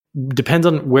depends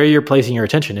on where you're placing your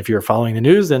attention. If you're following the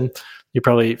news, then you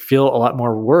probably feel a lot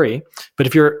more worry. But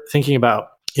if you're thinking about,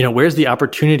 where's the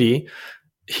opportunity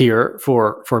here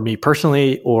for me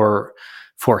personally, or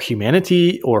for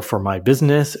humanity, or for my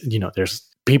business, there's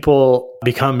people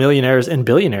become millionaires and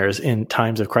billionaires in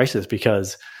times of crisis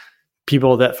because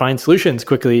people that find solutions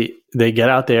quickly, they get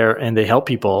out there and they help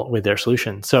people with their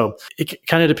solutions. So it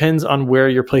kind of depends on where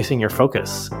you're placing your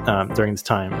focus during this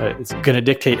time. It's going to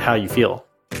dictate how you feel.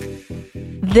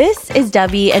 This is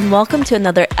Debbie, and welcome to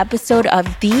another episode of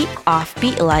The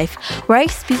Offbeat Life, where I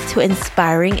speak to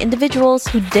inspiring individuals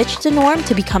who ditched the norm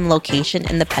to become location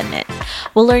independent.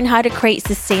 We'll learn how to create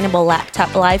sustainable laptop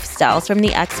lifestyles from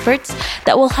the experts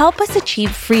that will help us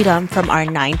achieve freedom from our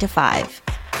 9-to-5.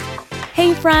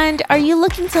 Hey friend, are you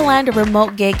looking to land a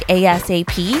remote gig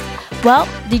ASAP? Well,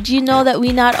 did you know that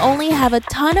we not only have a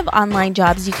ton of online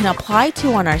jobs you can apply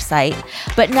to on our site,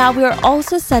 but now we are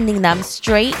also sending them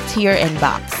straight to your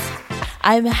inbox.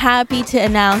 I'm happy to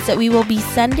announce that we will be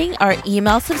sending our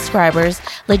email subscribers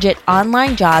legit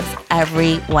online jobs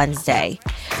every Wednesday.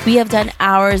 We have done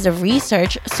hours of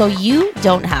research, so you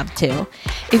don't have to.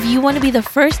 If you want to be the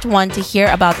first one to hear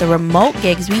about the remote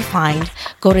gigs we find,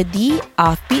 go to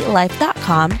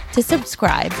theoffbeatlife.com to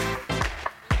subscribe.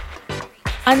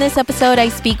 On this episode, I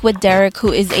speak with Derek,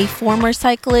 who is a former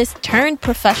cyclist turned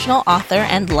professional author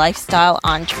and lifestyle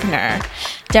entrepreneur.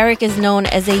 Derek is known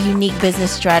as a unique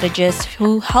business strategist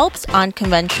who helps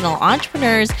unconventional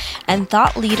entrepreneurs and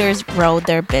thought leaders grow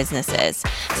their businesses.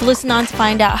 So listen on to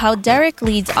find out how Derek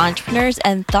leads entrepreneurs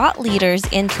and thought leaders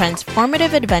in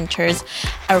transformative adventures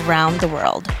around the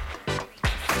world.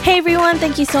 Hey everyone,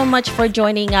 thank you so much for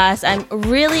joining us. I'm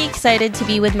really excited to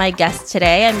be with my guest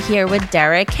today. I'm here with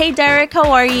Derek. Hey Derek,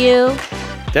 how are you?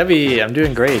 Debbie, I'm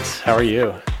doing great. How are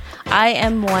you? I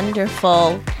am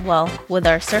wonderful, well, with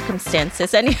our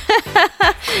circumstances and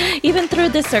even through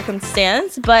this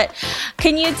circumstance. But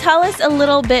can you tell us a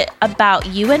little bit about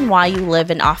you and why you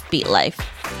live an offbeat life?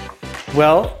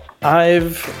 Well,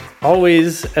 I've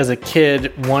always, as a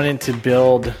kid, wanted to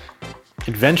build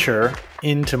adventure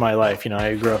into my life.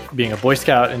 I grew up being a Boy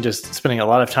Scout and just spending a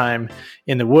lot of time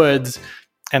in the woods.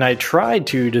 And I tried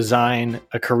to design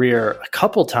a career a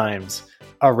couple times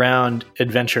around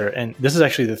adventure. And this is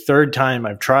actually the third time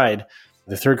I've tried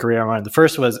the third career I'm on. The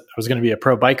first was I was going to be a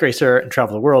pro bike racer and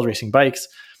travel the world racing bikes.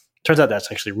 Turns out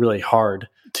that's actually really hard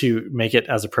to make it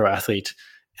as a pro athlete.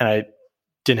 And I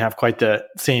didn't have quite the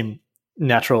same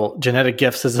natural genetic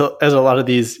gifts as a lot of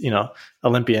these,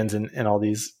 Olympians and all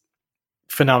these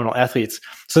phenomenal athletes.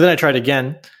 So then I tried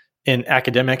again in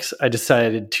academics. I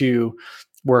decided to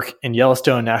work in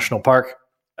Yellowstone National Park.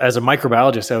 As a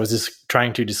microbiologist, I was just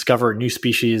trying to discover new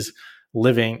species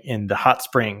living in the hot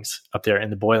springs up there, in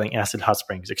the boiling acid hot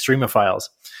springs, extremophiles.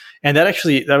 And that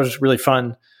was really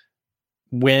fun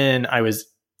when I was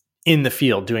in the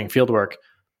field doing field work.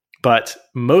 But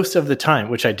most of the time,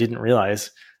 which I didn't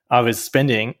realize, I was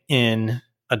spending in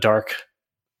a dark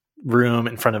room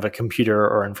in front of a computer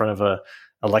or in front of a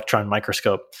electron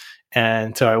microscope.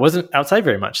 And so I wasn't outside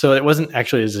very much. So it wasn't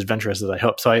actually as adventurous as I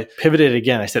hoped. So I pivoted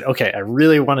again. I said, okay, I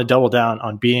really want to double down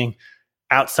on being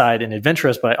outside and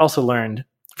adventurous, but I also learned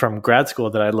from grad school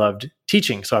that I loved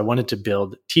teaching. So I wanted to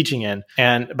build teaching in.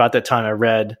 And about that time, I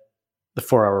read The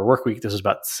 4-Hour Workweek. This was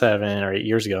about 7 or 8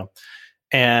 years ago.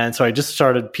 And so I just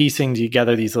started piecing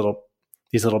together these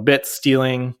little bits,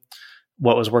 stealing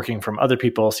what was working from other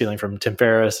people, stealing from Tim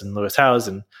Ferriss and Lewis Howes,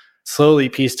 and slowly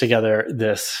pieced together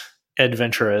this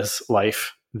adventurous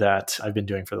life that I've been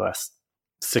doing for the last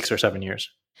 6 or 7 years.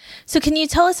 So can you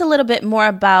tell us a little bit more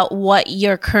about what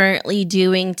you're currently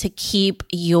doing to keep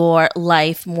your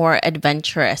life more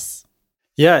adventurous?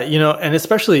 Yeah, and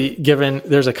especially given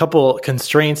there's a couple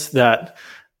constraints that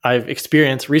I've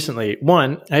experienced recently.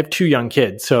 One, I have 2 young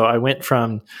kids. So I went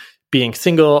from being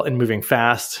single and moving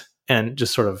fast and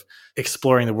just sort of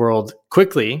exploring the world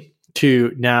quickly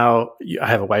to now I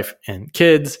have a wife and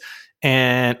kids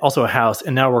and also a house.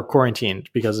 And now we're quarantined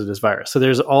because of this virus. So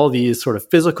there's all these sort of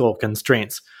physical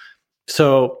constraints.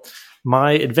 So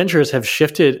my adventures have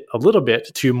shifted a little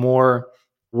bit to more,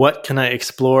 what can I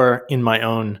explore in my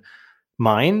own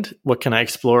mind? What can I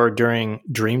explore during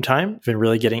dream time? I've been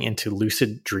really getting into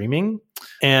lucid dreaming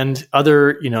and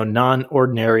other,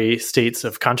 non-ordinary states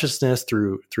of consciousness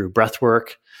through breath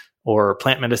work or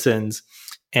plant medicines,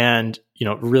 and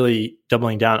really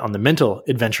doubling down on the mental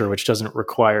adventure, which doesn't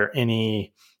require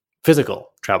any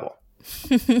physical travel.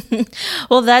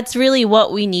 Well, that's really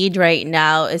what we need right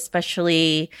now,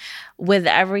 especially with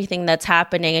everything that's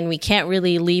happening, and we can't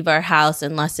really leave our house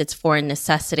unless it's for a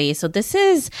necessity. So this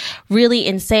is really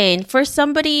insane for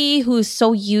somebody who's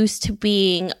so used to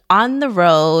being on the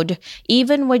road,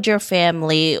 even with your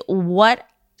family. What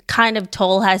kind of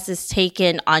toll has this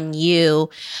taken on you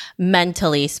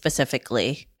mentally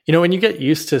specifically? When you get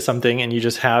used to something and you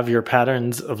just have your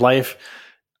patterns of life,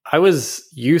 I was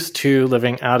used to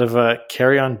living out of a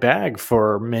carry-on bag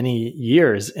for many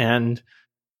years. And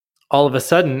all of a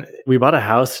sudden, we bought a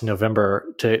house in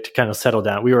November to kind of settle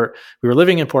down. We were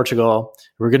living in Portugal.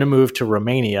 We were going to move to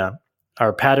Romania.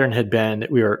 Our pattern had been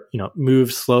we were,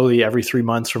 moved slowly every 3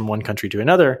 months from one country to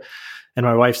another. And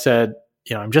my wife said,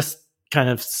 I'm just kind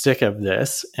of sick of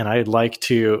this, and I'd like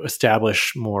to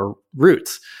establish more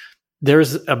roots.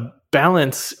 There's a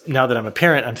balance now that I'm a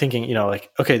parent. I'm thinking,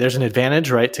 okay, there's an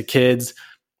advantage, right, to kids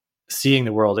seeing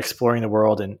the world, exploring the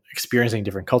world, and experiencing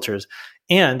different cultures.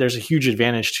 And there's a huge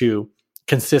advantage to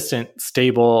consistent,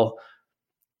 stable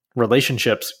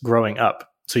relationships growing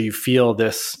up. So you feel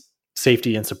this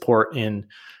safety and support in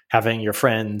having your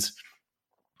friends.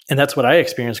 And that's what I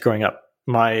experienced growing up.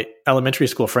 My elementary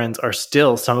school friends are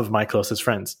still some of my closest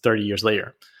friends 30 years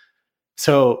later.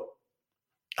 So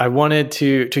I wanted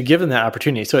to give them that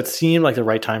opportunity. So it seemed like the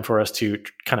right time for us to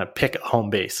kind of pick a home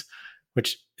base,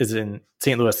 which is in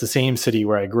St. Louis, the same city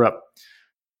where I grew up.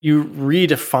 You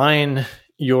redefine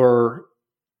your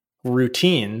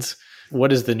routines.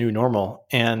 What is the new normal?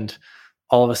 And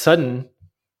all of a sudden,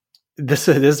 this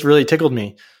really tickled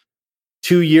me.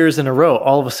 2 years in a row,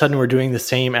 all of a sudden we're doing the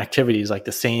same activities, like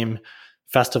the same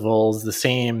festivals, the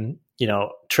same,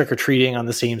 trick-or-treating on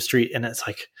the same street. And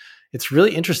it's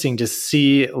really interesting to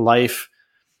see life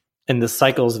and the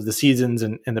cycles of the seasons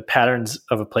and the patterns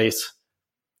of a place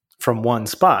from one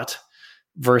spot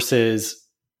versus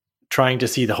trying to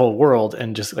see the whole world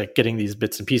and just like getting these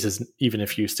bits and pieces, even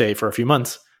if you stay for a few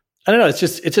months. I don't know. It's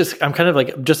just, I'm kind of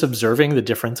like just observing the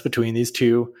difference between these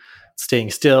two,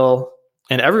 staying still,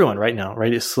 and everyone right now,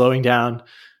 right, is slowing down.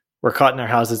 We're caught in our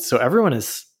houses. So everyone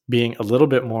is being a little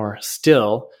bit more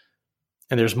still,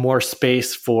 and there's more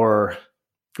space for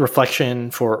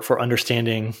reflection, for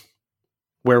understanding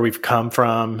where we've come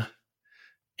from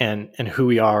and who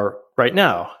we are right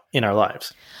now in our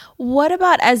lives. What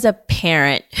about as a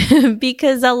parent?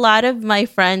 Because a lot of my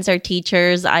friends are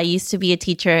teachers. I used to be a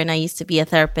teacher and I used to be a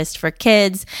therapist for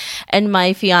kids. And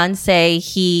my fiance,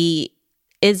 he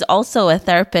is also a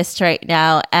therapist right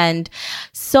now. And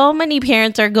so many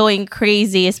parents are going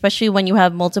crazy, especially when you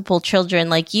have multiple children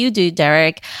like you do,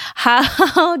 Derek.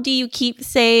 How do you keep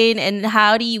sane and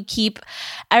how do you keep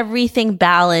everything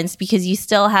balanced? Because you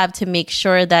still have to make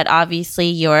sure that obviously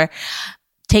you're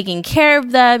taking care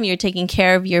of them, you're taking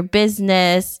care of your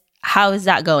business. How is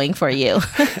that going for you?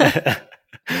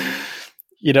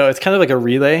 It's kind of like a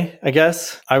relay, I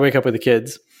guess. I wake up with the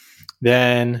kids.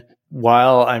 Then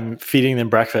while I'm feeding them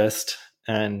breakfast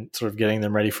and sort of getting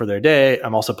them ready for their day,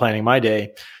 I'm also planning my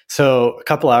day. So a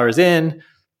couple hours in,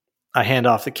 I hand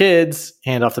off the kids,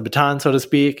 hand off the baton, so to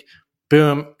speak.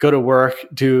 Boom, go to work,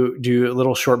 do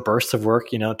little short bursts of work,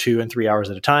 2 and 3 hours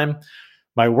at a time.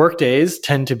 My work days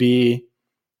tend to be,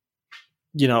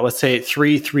 let's say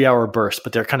 3-hour bursts,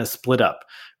 but they're kind of split up,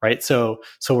 right? So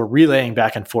we're relaying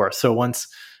back and forth. So once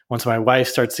my wife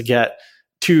starts to get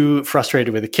too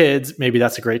frustrated with the kids, maybe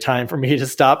that's a great time for me to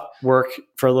stop work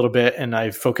for a little bit and I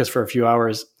focus for a few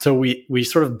hours. So we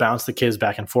sort of bounce the kids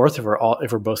back and forth if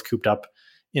we're both cooped up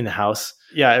in the house.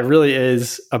 Yeah, it really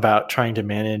is about trying to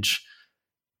manage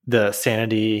the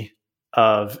sanity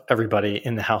of everybody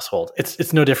in the household.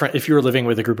 It's no different. If you were living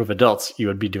with a group of adults, you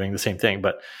would be doing the same thing,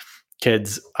 but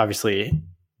kids obviously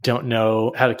don't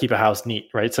know how to keep a house neat,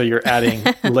 right? So you're adding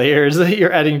layers,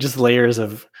 you're adding just layers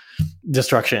of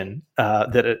destruction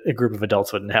that a group of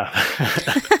adults wouldn't have.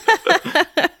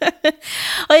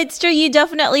 Well, it's true. You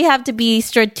definitely have to be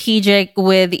strategic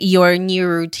with your new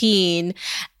routine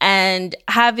and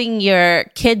having your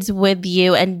kids with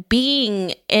you and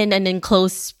being in an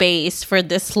enclosed space for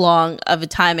this long of a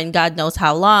time, and God knows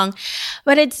how long.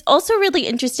 But it's also really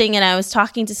interesting, and I was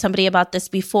talking to somebody about this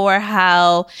before,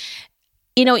 how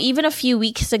even a few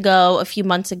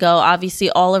months ago, obviously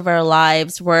all of our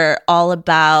lives were all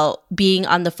about being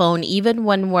on the phone. Even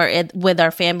when we're with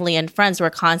our family and friends, we're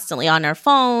constantly on our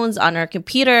phones, on our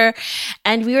computer,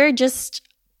 and we were just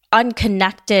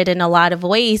unconnected in a lot of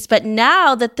ways. But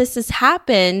now that this has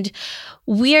happened,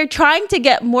 we are trying to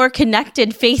get more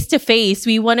connected face to face.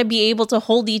 We want to be able to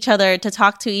hold each other, to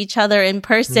talk to each other in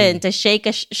person, to shake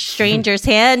a stranger's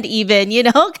hand even,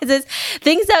 because it's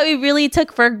things that we really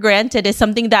took for granted is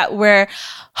something that we're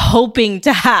hoping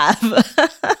to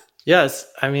have. Yes.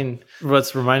 I mean,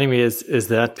 what's reminding me is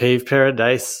that paved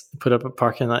paradise, put up a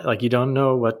parking lot. Like, you don't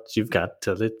know what you've got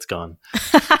till it's gone.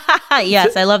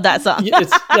 Yes, I love that song.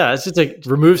 It's just like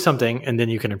remove something and then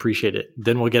you can appreciate it.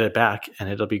 Then we'll get it back and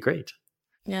it'll be great.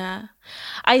 Yeah.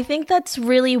 I think that's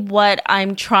really what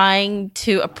I'm trying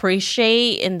to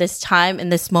appreciate in this time, in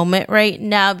this moment right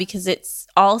now, because it's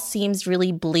all seems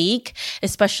really bleak,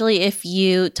 especially if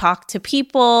you talk to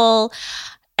people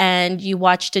and you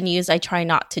watch the news. I try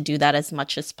not to do that as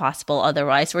much as possible.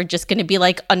 Otherwise, we're just going to be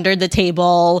like under the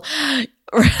table,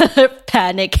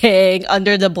 panicking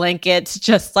under the blankets,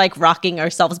 just like rocking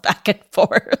ourselves back and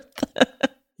forth.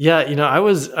 Yeah, I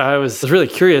was really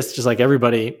curious, just like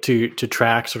everybody, to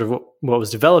track sort of what was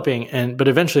developing, but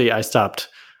eventually I stopped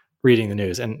reading the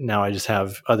news, and now I just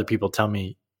have other people tell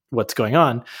me what's going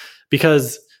on,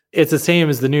 because it's the same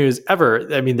as the news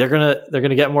ever. I mean, they're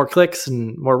gonna get more clicks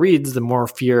and more reads, the more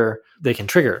fear they can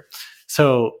trigger.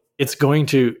 So it's going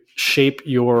to shape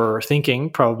your thinking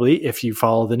probably if you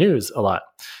follow the news a lot.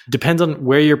 Depends on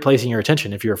where you're placing your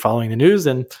attention. If you're following the news,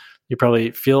 then you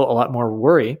probably feel a lot more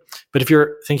worry. But if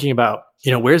you're thinking about,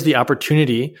 where's the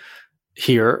opportunity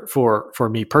here for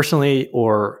me personally,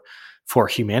 or for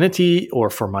humanity, or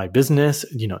for my business,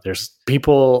 there's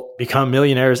people become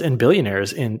millionaires and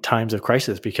billionaires in times of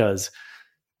crisis, because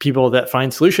people that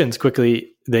find solutions quickly,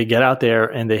 they get out there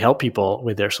and they help people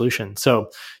with their solutions. So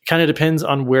it kind of depends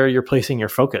on where you're placing your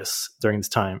focus during this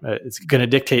time. It's going to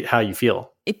dictate how you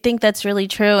feel. I think that's really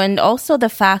true. And also the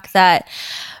fact that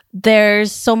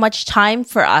there's so much time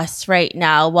for us right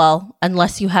now. Well,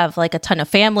 unless you have like a ton of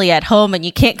family at home and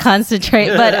you can't concentrate,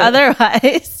 but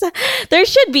otherwise there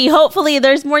should be, hopefully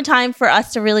there's more time for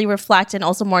us to really reflect, and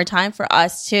also more time for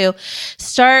us to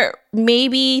start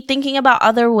maybe thinking about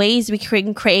other ways we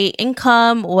can create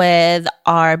income with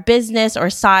our business or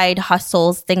side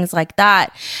hustles, things like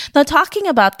that. Now, talking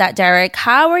about that, Derek,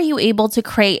 how are you able to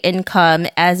create income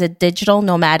as a digital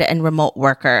nomad and remote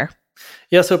worker?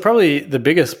 Yeah, so probably the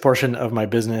biggest portion of my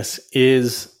business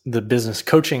is the business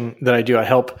coaching that I do. I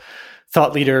help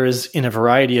thought leaders in a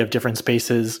variety of different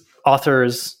spaces,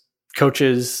 authors,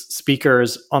 coaches,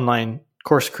 speakers, online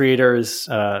course creators,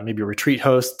 maybe retreat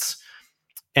hosts.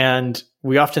 And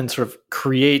we often sort of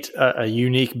create a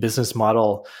unique business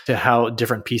model to how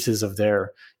different pieces of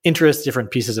their interests,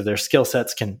 different pieces of their skill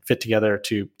sets can fit together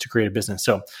to create a business.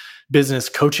 So business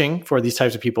coaching for these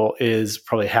types of people is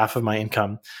probably half of my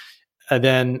income. And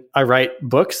then I write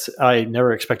books. I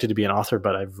never expected to be an author,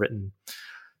 but I've written,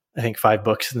 I think, 5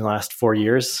 books in the last 4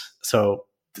 years. So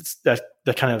that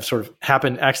kind of sort of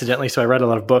happened accidentally. So I read a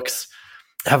lot of books,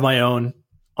 have my own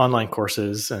online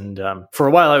courses. And for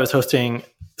a while, I was hosting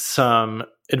some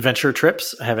adventure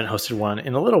trips. I haven't hosted one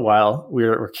in a little while.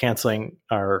 We're canceling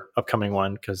our upcoming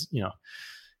one because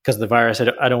of the virus.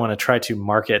 I don't want to try to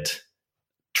market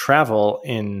travel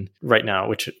in right now,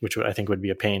 which I think would be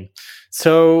a pain.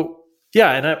 So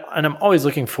yeah, and I'm always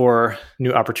looking for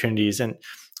new opportunities. And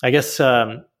I guess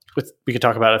we could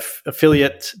talk about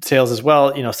affiliate sales as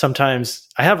well. Sometimes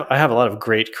I have a lot of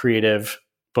great creative,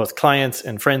 both clients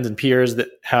and friends and peers that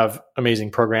have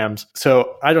amazing programs.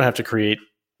 So I don't have to create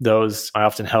those. I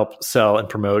often help sell and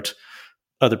promote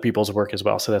other people's work as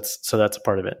well. So that's a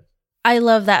part of it. I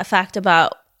love that fact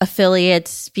about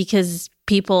affiliates, because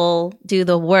people do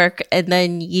the work and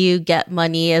then you get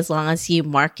money as long as you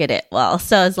market it well.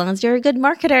 So as long as you're a good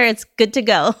marketer, it's good to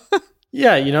go.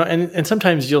 Yeah, and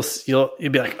sometimes you'll be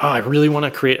like, oh, I really want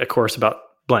to create a course about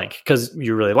blank because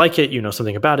you really like it,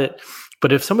 something about it.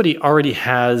 But if somebody already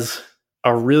has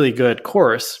a really good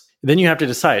course, then you have to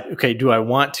decide, okay, do I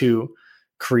want to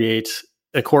create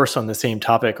a course on the same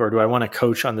topic, or do I want to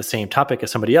coach on the same topic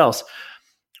as somebody else?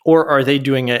 Or are they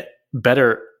doing it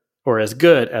better or as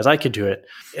good as I could do it?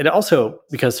 It also,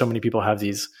 because so many people have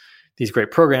these great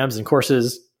programs and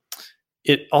courses,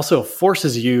 it also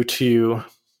forces you to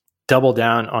double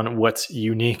down on what's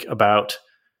unique about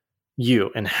you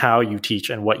and how you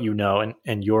teach and what you know,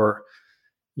 and your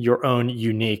own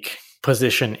unique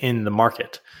position in the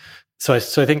market. So I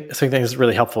think it's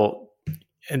really helpful,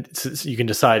 and so you can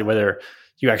decide whether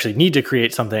you actually need to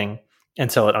create something and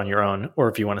sell it on your own, or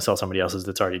if you want to sell somebody else's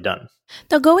that's already done.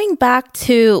 Now, going back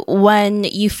to when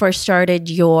you first started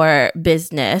your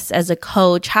business as a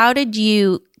coach, how did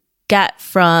you get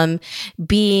from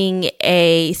being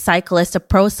a cyclist, a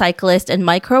pro cyclist, and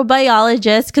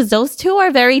microbiologist, because those two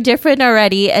are very different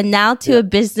already, and now to a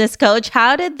business coach?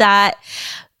 How did that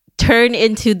turn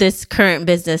into this current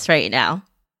business right now?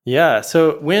 Yeah.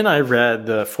 So when I read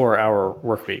the 4-Hour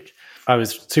Workweek, I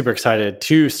was super excited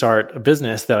to start a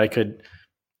business that I could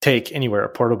take anywhere, a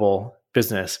portable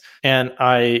business. And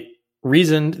I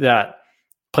reasoned that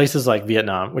places like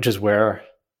Vietnam, which is where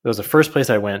it was the first place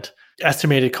I went,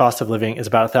 estimated cost of living is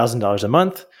about $1,000 a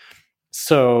month.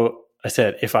 So I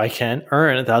said, if I can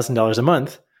earn $1,000 a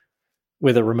month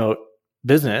with a remote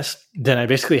business, then I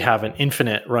basically have an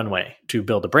infinite runway to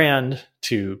build a brand,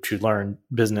 to learn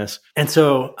business. And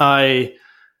so I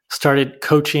started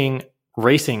coaching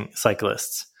racing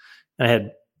cyclists. And I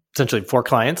had essentially 4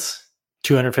 clients,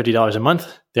 $250 a month.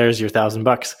 There's your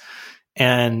 $1,000.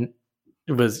 And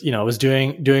it was, I was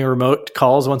doing remote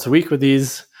calls once a week with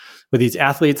these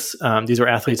athletes. These were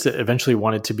athletes that eventually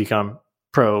wanted to become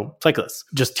pro cyclists,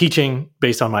 just teaching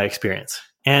based on my experience.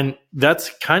 And that's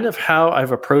kind of how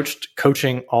I've approached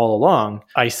coaching all along.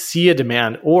 I see a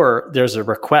demand or there's a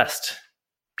request.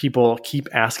 People keep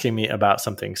asking me about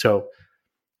something. So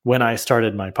when I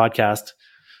started my podcast,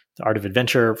 The Art of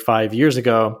Adventure, 5 years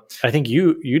ago, I think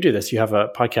you do this. You have a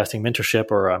podcasting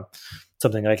mentorship or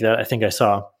something like that. I think I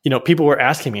saw, people were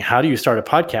asking me, how do you start a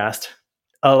podcast?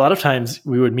 A lot of times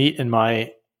we would meet in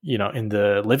my, in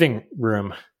the living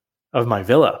room of my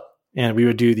villa, and we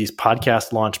would do these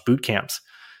podcast launch boot camps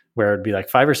where it'd be like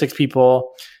 5 or 6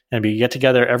 people, and we get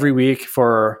together every week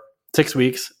for 6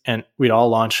 weeks, and we'd all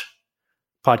launch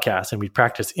podcasts, and we'd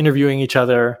practice interviewing each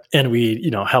other, and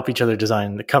we'd, help each other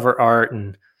design the cover art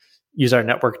and use our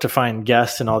network to find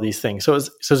guests and all these things. So it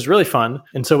was really fun.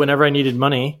 And so whenever I needed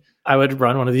money, I would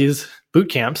run one of these boot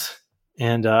camps,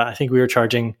 and I think we were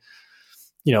charging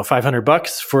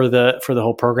 $500 for the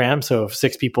whole program. So if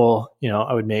 6 people,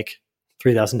 I would make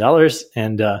 $3,000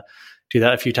 and do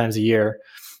that a few times a year.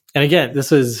 And again,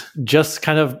 this is just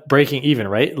kind of breaking even,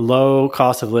 right? Low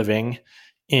cost of living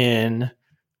in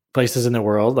places in the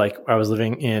world. Like I was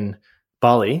living in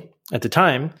Bali at the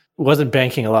time, wasn't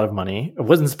banking a lot of money,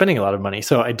 wasn't spending a lot of money.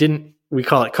 So we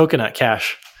call it coconut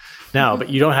cash now, but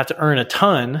you don't have to earn a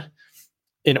ton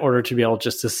in order to be able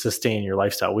just to sustain your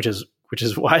lifestyle, which is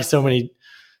why so many,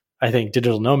 I think,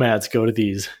 digital nomads go to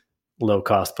these low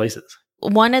cost places.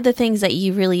 One of the things that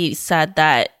you really said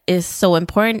that is so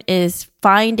important is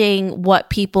finding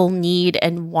what people need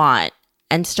and want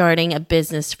and starting a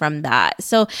business from that.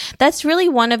 So that's really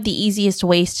one of the easiest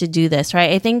ways to do this,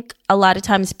 right? I think a lot of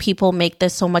times people make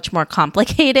this so much more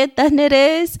complicated than it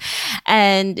is.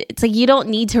 And it's like you don't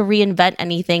need to reinvent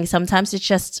anything. Sometimes it's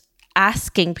just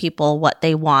asking people what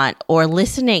they want or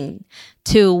listening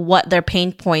to what their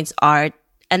pain points are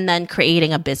and then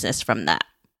creating a business from that.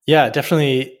 Yeah,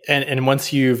 definitely. And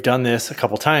once you've done this a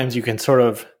couple times, you can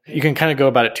kind of go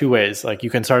about it 2 ways. Like you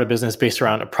can start a business based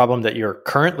around a problem that you're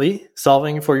currently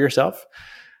solving for yourself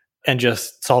and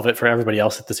just solve it for everybody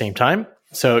else at the same time.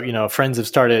 So, friends have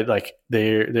started, like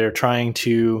they're trying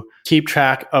to keep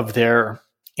track of their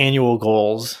annual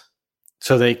goals.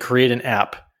 So they create an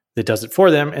app that does it for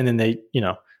them. And then they,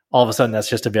 all of a sudden that's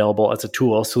just available as a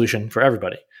tool solution for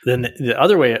everybody. Then the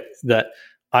other way that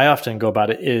I often go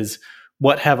about it is,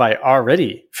 what have I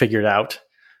already figured out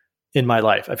in my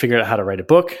life? I figured out how to write a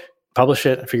book, publish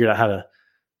it. I figured out how to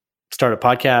start a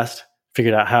podcast,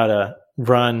 figured out how to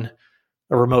run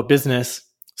a remote business.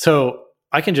 So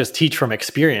I can just teach from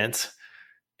experience.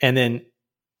 And then,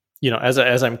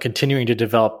 as I'm continuing to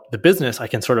develop the business, I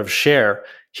can sort of share,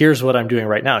 here's what I'm doing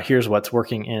right now. Here's what's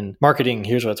working in marketing.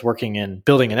 Here's what's working in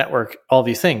building a network, all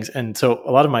these things. And so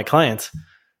a lot of my clients,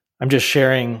 I'm just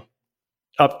sharing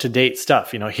up-to-date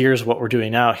stuff. Here's what we're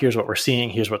doing now. Here's what we're seeing.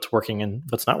 Here's what's working and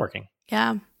what's not working.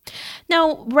 Yeah.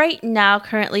 Now, right now,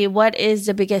 currently, what is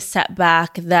the biggest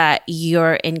setback that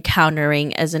you're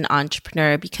encountering as an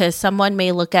entrepreneur? Because someone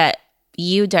may look at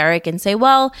you, Derek, and say,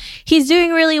 well, he's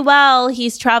doing really well.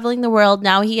 He's traveling the world.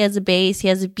 Now he has a base. He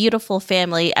has a beautiful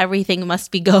family. Everything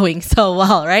must be going so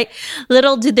well, right?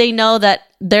 Little do they know that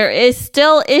there is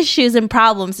still issues and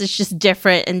problems. It's just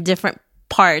different in different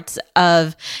parts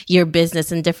of your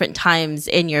business and different times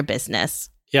in your business.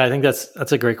 Yeah, I think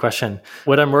that's a great question.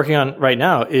 What I'm working on right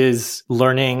now is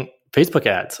learning Facebook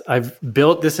ads. I've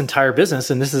built this entire business,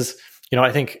 and this is,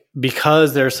 I think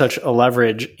because there's such a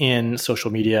leverage in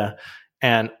social media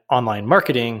and online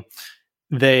marketing,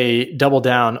 they double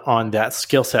down on that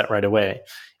skill set right away.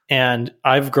 And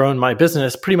I've grown my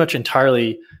business pretty much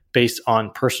entirely based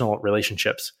on personal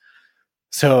relationships.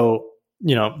 So,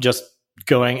 just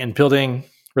going and building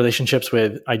relationships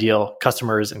with ideal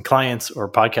customers and clients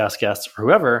or podcast guests or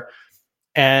whoever.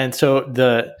 And so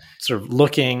the sort of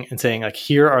looking and saying, like,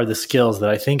 here are the skills that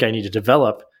I think I need to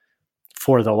develop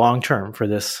for the long term for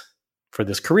this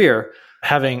career.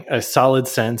 Having a solid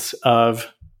sense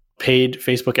of paid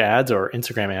Facebook ads or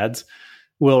Instagram ads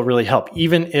will really help.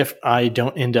 Even if I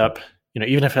don't end up,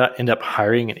 even if I end up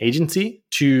hiring an agency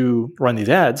to run these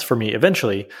ads for me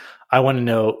eventually, I want to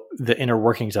know the inner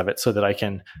workings of it so that I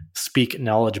can speak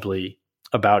knowledgeably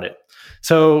about it.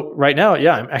 So right now,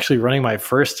 yeah, I'm actually running my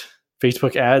first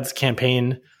Facebook ads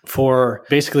campaign for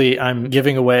basically I'm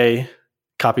giving away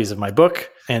copies of my book,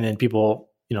 and then people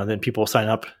sign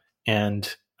up,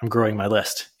 and I'm growing my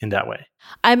list in that way.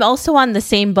 I'm also on the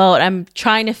same boat. I'm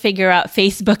trying to figure out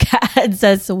Facebook ads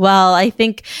as well. I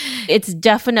think it's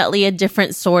definitely a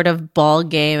different sort of ball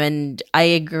game, and I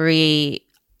agree.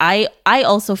 I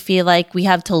also feel like we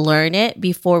have to learn it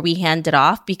before we hand it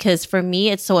off, because for me,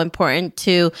 it's so important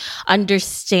to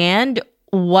understand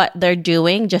what they're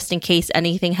doing just in case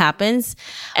anything happens,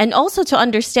 and also to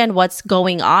understand what's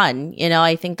going on.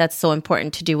 I think that's so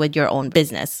important to do with your own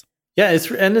business. Yeah,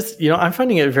 it's I'm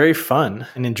finding it very fun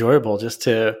and enjoyable just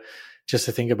to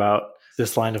think about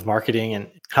this line of marketing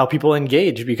and how people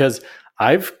engage, because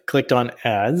I've clicked on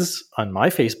ads on my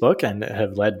Facebook and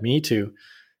have led me to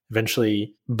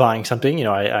eventually buying something.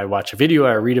 I watch a video,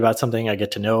 I read about something, I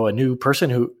get to know a new person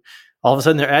who all of a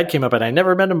sudden their ad came up and I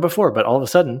never met them before, but all of a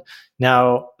sudden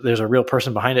now there's a real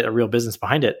person behind it, a real business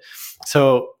behind it.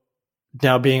 So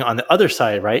now being on the other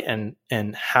side, right?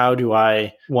 And how do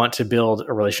I want to build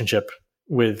a relationship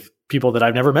with people that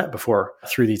I've never met before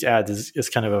through these ads is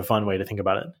kind of a fun way to think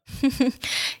about it.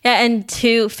 Yeah, and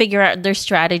to figure out their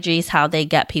strategies, how they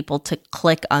get people to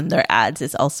click on their ads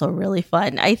is also really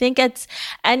fun. I think it's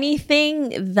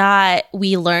anything that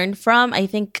we learn from. I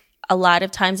think a lot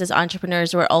of times as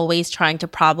entrepreneurs, we're always trying to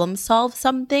problem solve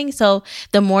something. So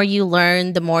the more you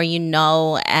learn, the more you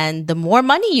know, and the more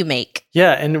money you make.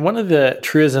 Yeah. And one of the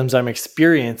truisms I'm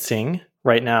experiencing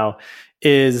right now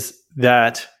is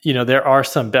that, there are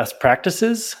some best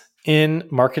practices in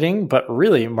marketing, but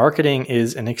really marketing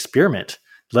is an experiment.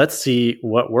 Let's see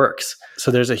what works.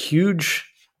 So there's a huge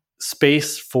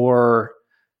space for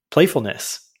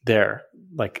playfulness there.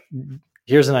 Like,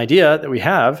 here's an idea that we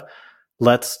have.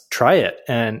 Let's try it.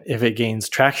 And if it gains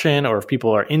traction, or if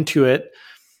people are into it,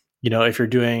 if you're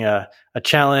doing a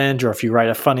challenge, or if you write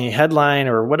a funny headline,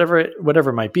 or whatever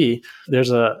it might be,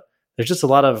 there's just a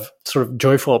lot of sort of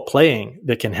joyful playing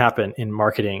that can happen in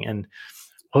marketing. And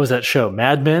what was that show?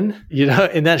 Mad Men?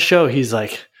 In that show, he's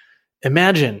like,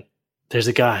 imagine there's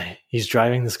a guy, he's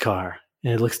driving this car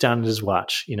and he looks down at his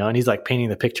watch, and he's like painting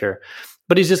the picture,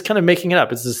 but he's just kind of making it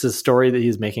up. It's just this story that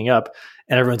he's making up.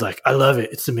 And everyone's like, I love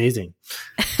it. It's amazing.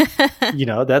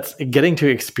 That's getting to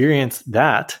experience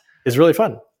that is really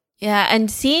fun. Yeah.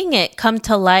 And seeing it come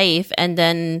to life, and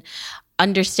then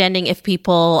understanding if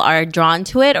people are drawn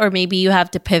to it, or maybe you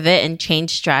have to pivot and change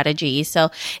strategy.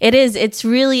 So it's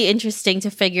really interesting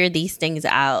to figure these things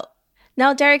out.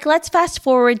 Now, Derek, let's fast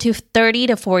forward to 30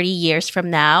 to 40 years from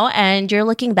now, and you're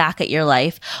looking back at your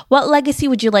life. What legacy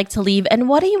would you like to leave, and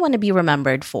what do you want to be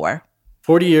remembered for?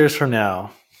 40 years from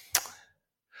now.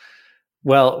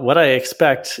 Well, what I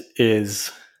expect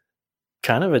is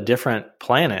kind of a different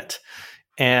planet.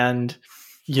 And,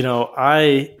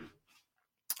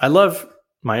 I love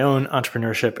my own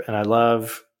entrepreneurship, and I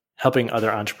love helping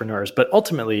other entrepreneurs. But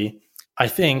ultimately, I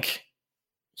think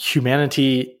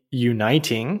humanity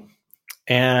uniting,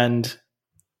 and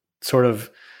sort of,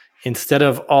 instead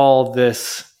of all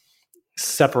this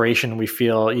separation we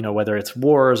feel, whether it's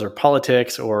wars or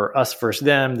politics or us versus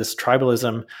them, this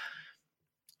tribalism,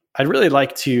 I'd really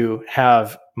like to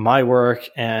have my work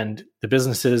and the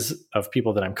businesses of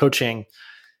people that I'm coaching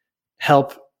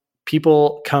help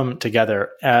people come together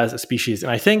as a species.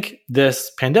 And I think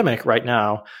this pandemic right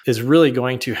now is really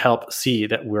going to help see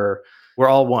that we're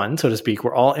all one, so to speak.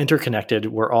 We're all interconnected.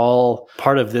 We're all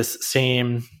part of this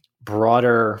same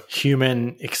broader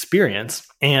human experience.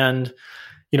 And,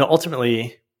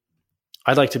 ultimately,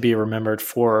 I'd like to be remembered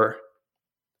for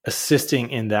assisting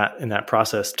in that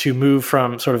process, to move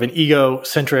from sort of an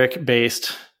egocentric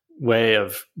based way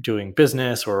of doing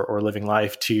business or living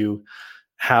life to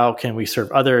how can we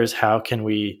serve others? How can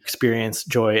we experience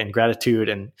joy and gratitude,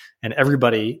 and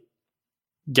everybody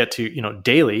get to,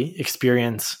 daily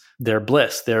experience their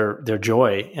bliss, their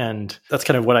joy. And that's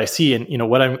kind of what I see, and,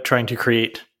 what I'm trying to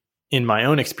create in my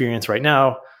own experience right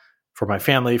now for my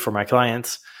family, for my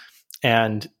clients.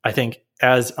 And I think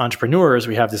as entrepreneurs,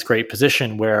 we have this great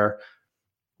position where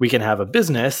we can have a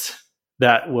business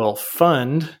that will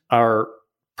fund our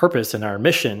purpose and our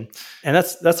mission. And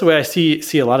that's the way I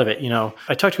see a lot of it.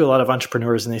 I talk to a lot of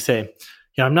entrepreneurs, and they say,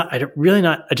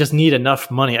 I just need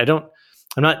enough money. I'm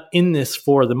not in this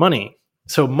for the money.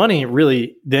 So money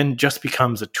really then just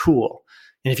becomes a tool.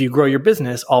 And if you grow your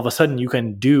business, all of a sudden you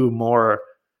can do more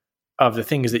of the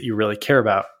things that you really care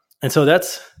about. And so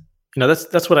that's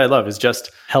what I love, is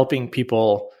just helping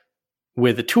people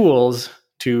with the tools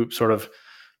to sort of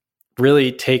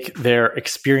really take their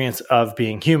experience of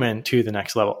being human to the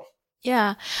next level.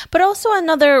 Yeah. But also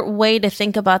another way to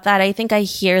think about that, I think I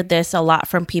hear this a lot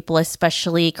from people,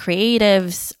 especially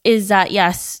creatives, is that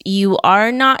yes, you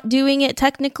are not doing it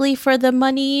technically for the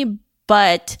money,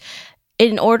 but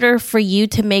in order for you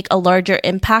to make a larger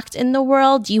impact in the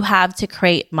world, you have to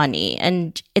create money.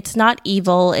 And it's not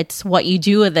evil. It's what you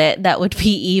do with it that would be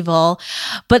evil.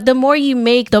 But the more you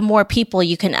make, the more people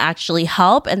you can actually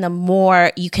help and the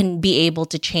more you can be able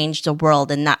to change the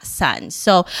world in that sense.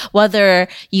 So whether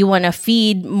you want to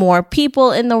feed more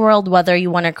people in the world, whether you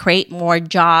want to create more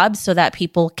jobs so that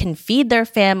people can feed their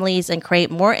families and create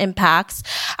more impacts,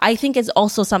 I think is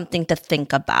also something to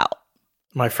think about.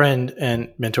 My friend and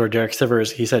mentor, Derek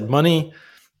Sivers, he said, money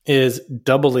is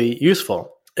doubly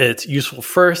useful. It's useful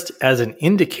first as an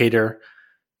indicator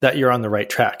that you're on the right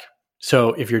track. So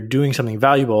if you're doing something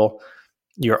valuable,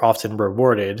 you're often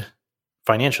rewarded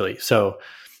financially. So,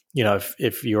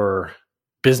 if your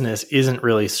business isn't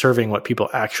really serving what people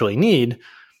actually need,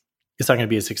 it's not going to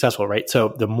be as successful, right?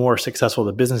 So the more successful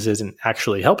the business is in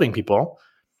actually helping people,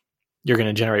 you're going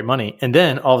to generate money. And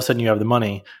then all of a sudden you have the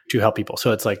money to help people.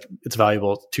 So it's like, it's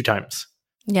valuable 2 times.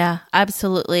 Yeah,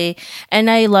 absolutely. And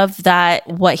I love that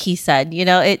what he said,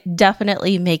 it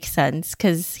definitely makes sense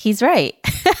because he's right.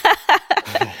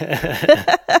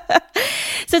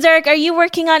 So Derek, are you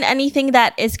working on anything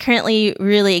that is currently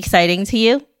really exciting to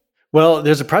you? Well,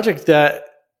 there's a project that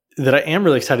I am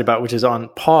really excited about, which is on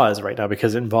pause right now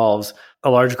because it involves a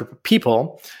large group of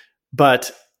people.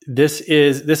 But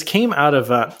this came out of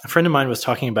a friend of mine was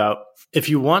talking about if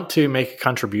you want to make a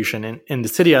contribution in the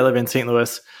city I live in, St.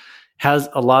 Louis, has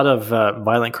a lot of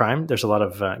violent crime. There's a lot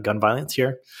of gun violence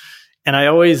here. And it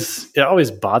always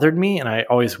bothered me. And I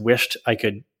always wished I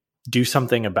could do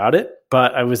something about it,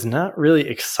 but I was not really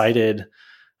excited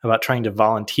about trying to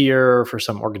volunteer for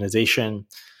some organization.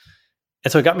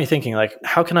 And so it got me thinking, like,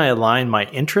 how can I align my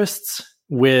interests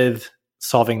with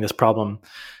solving this problem?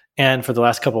 And for the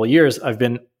last couple of years, I've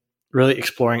been really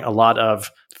exploring a lot of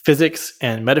physics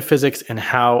and metaphysics and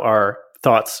how our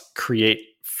thoughts create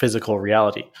physical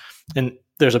reality. And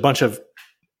there's a bunch of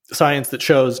science that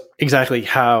shows exactly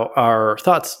how our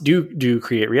thoughts do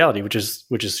create reality, which is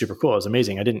super cool. It's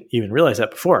amazing. I didn't even realize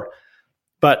that before.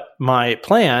 But my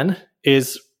plan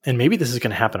is, and maybe this is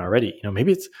going to happen already,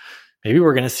 maybe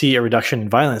we're going to see a reduction in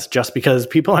violence just because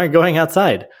people aren't going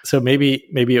outside. So maybe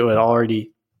it would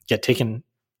already get taken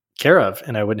care of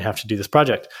and I wouldn't have to do this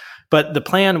project. But the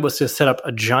plan was to set up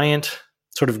a giant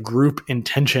sort of group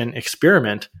intention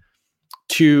experiment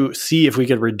to see if we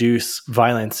could reduce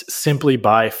violence simply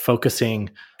by focusing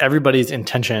everybody's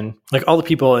intention, like all the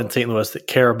people in St. Louis that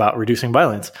care about reducing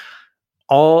violence,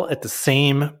 all at the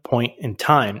same point in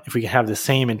time. If we can have the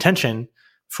same intention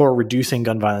for reducing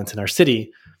gun violence in our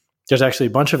city, there's actually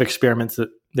a bunch of experiments that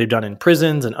they've done in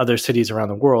prisons and other cities around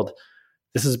the world.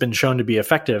 This has been shown to be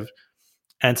effective.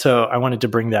 And so I wanted to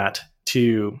bring that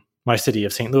to my city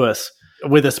of St. Louis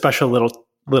with a special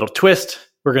little twist.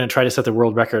 We're going to try to set the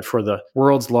world record for the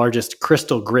world's largest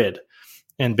crystal grid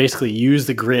and basically use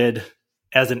the grid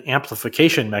as an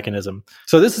amplification mechanism.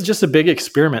 So this is just a big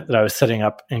experiment that I was setting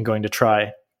up and going to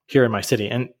try here in my city.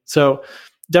 And so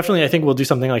definitely I think we'll do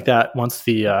something like that once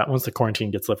the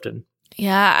quarantine gets lifted.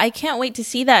 Yeah, I can't wait to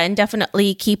see that and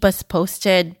definitely keep us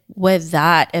posted with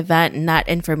that event and that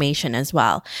information as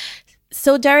well.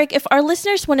 So Derek, if our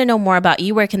listeners want to know more about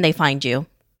you, where can they find you?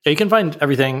 Yeah, you can find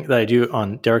everything that I do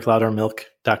on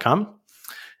derekloudermilk.com.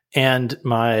 And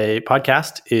my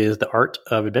podcast is The Art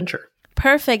of Adventure.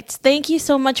 Perfect. Thank you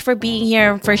so much for being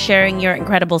here and for sharing your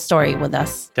incredible story with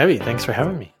us. Debbie, thanks for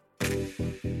having me.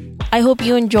 I hope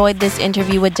you enjoyed this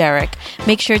interview with Derek.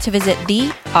 Make sure to visit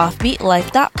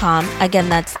theoffbeatlife.com. Again,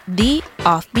 that's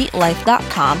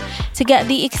theoffbeatlife.com to get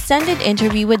the extended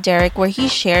interview with Derek where he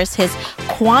shares his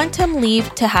quantum leap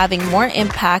to having more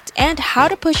impact and how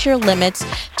to push your limits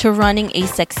to running a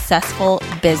successful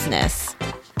business.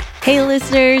 Hey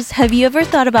listeners, have you ever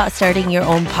thought about starting your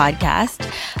own podcast?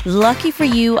 Lucky for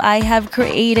you, I have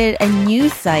created a new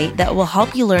site that will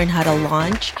help you learn how to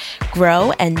launch,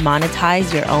 grow, and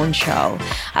monetize your own show.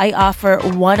 I offer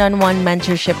one-on-one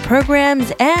mentorship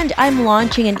programs, and I'm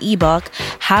launching an ebook,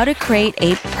 How to Create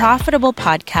a Profitable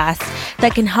Podcast,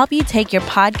 that can help you take your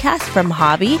podcast from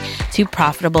hobby to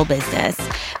profitable business.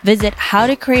 Visit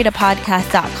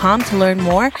howtocreateapodcast.com to learn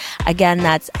more. Again,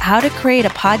 that's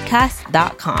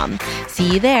howtocreateapodcast.com.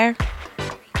 See you there.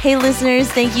 Hey listeners,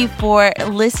 thank you for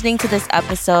listening to this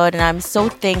episode, and I'm so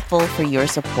thankful for your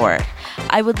support.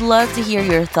 I would love to hear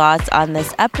your thoughts on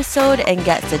this episode and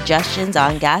get suggestions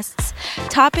on guests.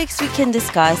 topics we can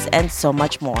discuss, and so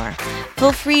much more.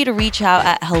 Feel free to reach out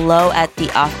at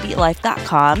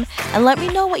hello@theoffbeatlife.com and let me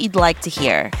know what you'd like to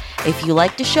hear. If you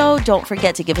like the show, don't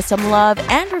forget to give us some love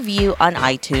and review on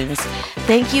iTunes.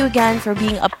 Thank you again for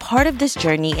being a part of this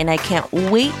journey, and I can't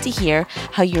wait to hear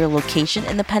how your location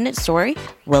independent story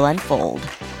will unfold.